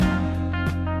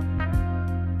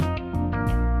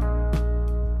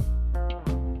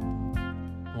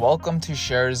Welcome to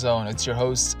Share Zone. It's your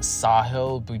host,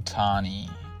 Sahil Bhutani.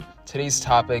 Today's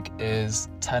topic is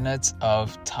tenets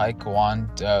of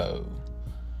Taekwondo.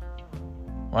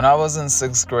 When I was in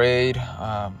 6th grade,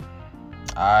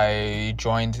 I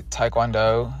joined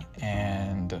Taekwondo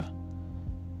and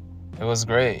it was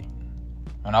great.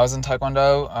 When I was in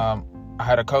Taekwondo, I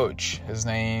had a coach. His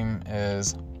name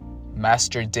is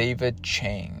Master David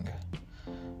Chang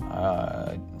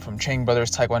from Chang Brothers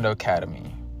Taekwondo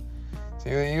Academy. So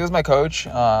he was my coach,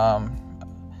 and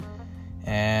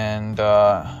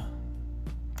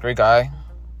great guy.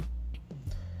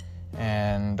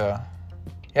 And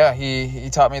he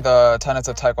taught me the tenets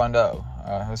of Taekwondo.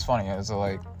 It was funny. It was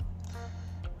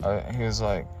he was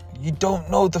like, "You don't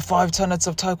know the 5 tenets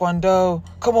of Taekwondo?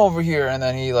 Come over here." And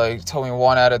then he told me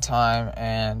one at a time,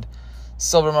 and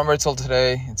still remember till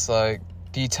today. It's the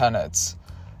tenets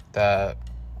that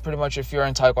pretty much if you're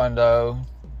in Taekwondo,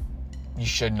 you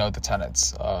should know the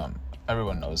tenets.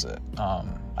 Everyone knows it,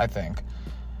 I think.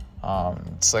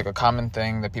 It's a common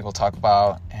thing that people talk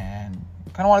about, and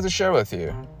kind of wanted to share with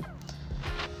you.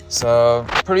 So,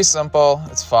 pretty simple.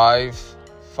 It's 5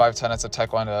 tenets of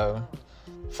Taekwondo.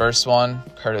 First one,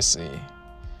 courtesy.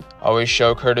 Always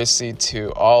show courtesy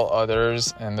to all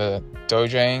others in the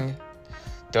dojang.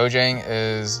 Dojang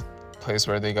is a place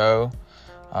where they go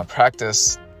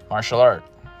practice martial art,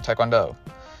 Taekwondo.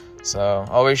 So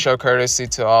always show courtesy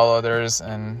to all others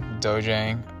in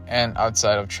dojang and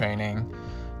outside of training.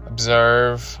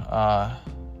 Observe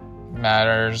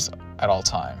matters at all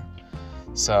time.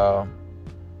 So,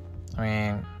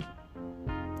 you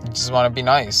just want to be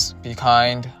nice, be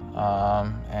kind,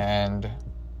 and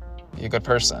be a good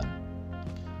person.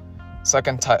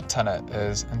 Second tenet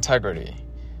is integrity.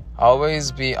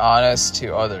 Always be honest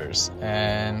to others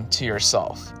and to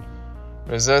yourself.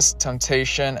 Resist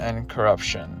temptation and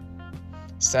corruption.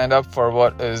 Stand up for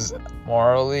what is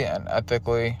morally and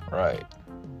ethically right.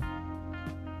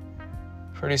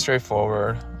 Pretty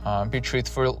straightforward. Be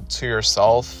truthful to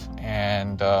yourself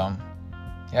and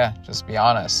just be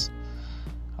honest.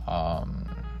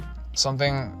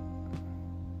 Something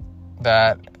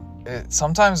that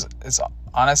sometimes it's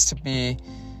honest to be.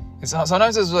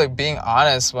 Sometimes it's being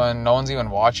honest when no one's even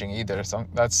watching either. So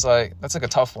that's a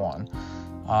tough one.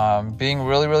 Being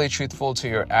really, really truthful to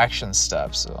your action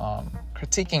steps.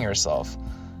 Critiquing yourself,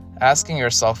 asking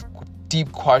yourself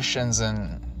deep questions,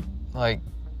 and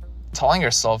telling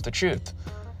yourself the truth.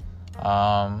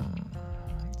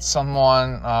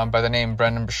 Someone by the name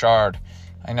Brendan Burchard,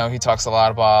 I know he talks a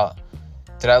lot about,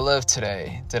 did I live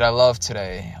today? Did I love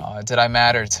today? Did I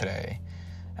matter today?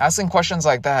 Asking questions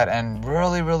like that and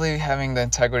really, really having the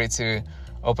integrity to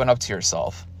open up to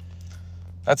yourself.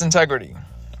 That's integrity.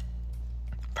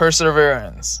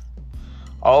 Perseverance.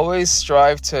 Always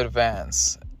strive to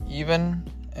advance,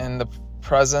 even in the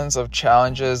presence of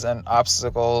challenges and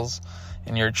obstacles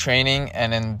in your training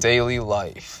and in daily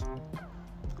life.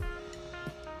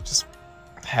 Just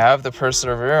have the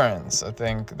perseverance. I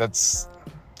think that's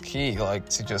key,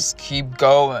 to just keep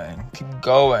going.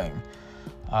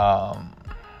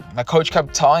 My coach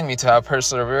kept telling me to have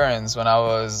perseverance when I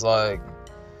was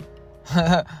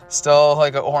still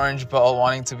an orange belt,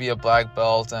 wanting to be a black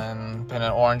belt, and been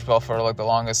an orange belt for the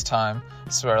longest time. I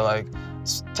swear,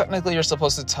 technically you're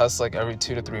supposed to test every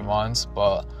 2 to 3 months,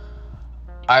 but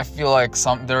I feel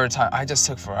there were times I just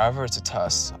took forever to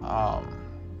test. I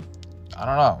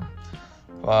don't know,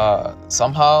 but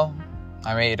somehow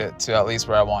I made it to at least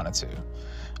where I wanted to.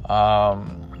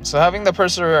 So having the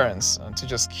perseverance to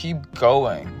just keep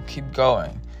going.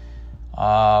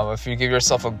 If you give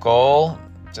yourself a goal,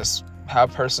 just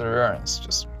have perseverance.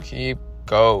 Just keep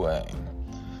going.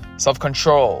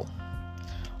 Self-control.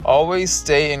 Always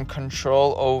stay in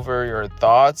control over your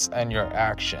thoughts and your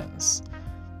actions.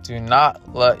 Do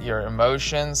not let your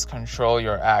emotions control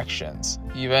your actions,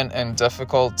 even in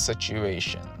difficult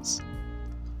situations.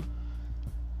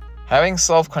 Having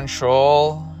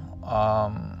self-control,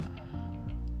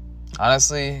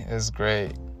 honestly, is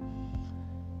great.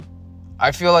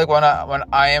 I feel when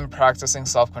I am practicing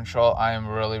self-control, I am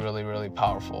really, really, really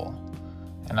powerful.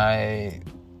 And I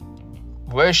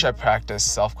wish I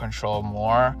practiced self-control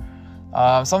more.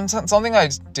 Something I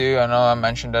do, I know I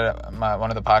mentioned it at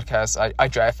one of the podcasts, I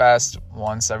dry fast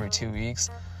once every 2 weeks,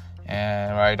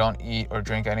 and where I don't eat or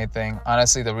drink anything.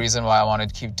 Honestly, the reason why I wanted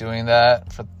to keep doing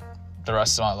that for the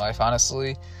rest of my life,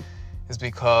 honestly, is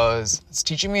because it's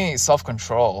teaching me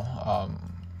self-control.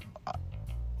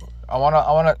 I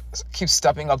want to keep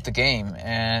stepping up the game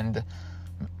and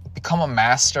become a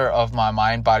master of my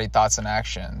mind, body, thoughts, and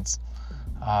actions.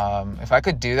 If I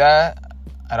could do that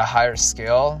at a higher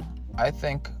scale, I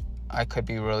think I could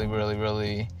be really, really,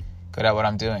 really good at what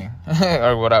I'm doing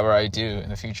or whatever I do in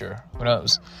the future. Who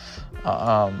knows?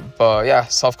 But yeah,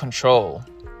 self-control.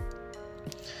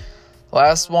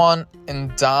 Last one,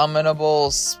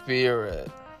 indomitable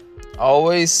spirit.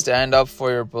 Always stand up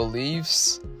for your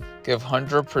beliefs. Give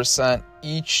 100%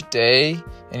 each day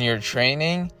in your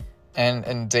training and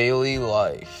in daily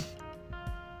life.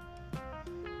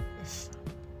 If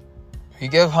you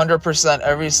give 100%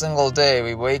 every single day,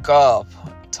 we wake up,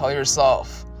 tell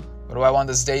yourself, what do I want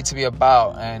this day to be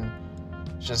about? And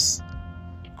just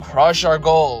crush our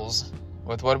goals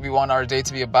with what we want our day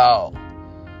to be about.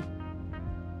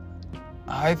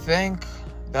 I think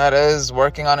that is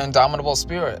working on indomitable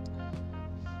spirit.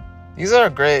 These are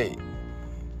great.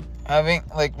 Having,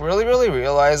 really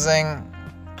realizing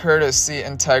courtesy,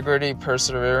 integrity,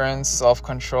 perseverance,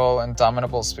 self-control,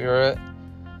 indomitable spirit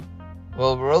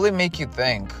will really make you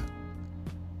think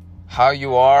how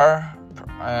you are.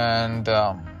 And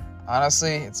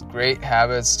honestly, it's great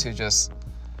habits to just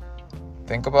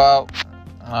think about.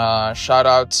 Shout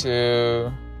out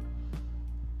to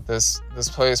this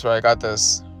place where I got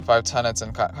this 5 tenets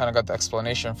and kind of got the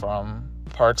explanation from,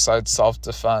 Parkside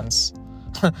Self-Defense.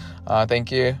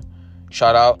 Thank you.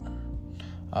 Shout out.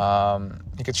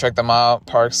 You can check them out,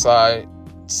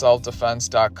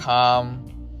 parksideselfdefense.com.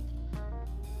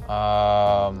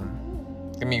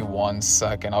 Give me 1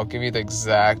 second. I'll give you the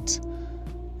exact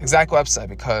website,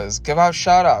 because give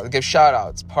shout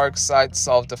outs,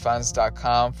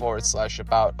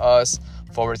 parksideselfdefense.com/about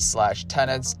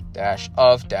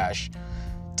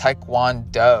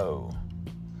us/tenets-of-taekwondo.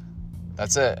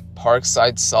 That's it.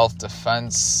 Parkside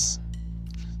Self-Defense.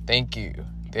 Thank you.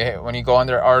 When you go on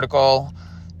their article,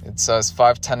 it says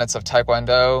 5 tenets of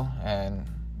Taekwondo and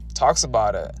talks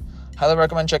about it. Highly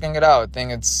recommend checking it out. I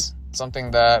think it's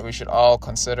something that we should all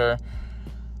consider,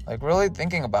 really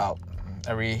thinking about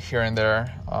every here and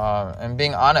there, and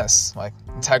being honest,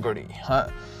 integrity,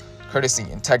 courtesy,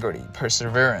 integrity,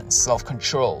 perseverance,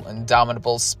 self-control,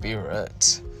 indomitable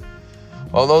spirit.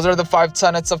 Well, those are the 5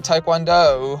 tenets of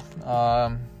Taekwondo.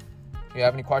 If you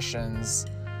have any questions,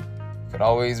 you could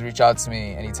always reach out to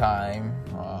me anytime,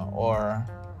 or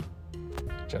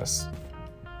just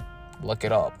look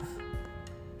it up.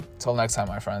 Till next time,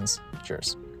 my friends.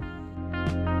 Cheers.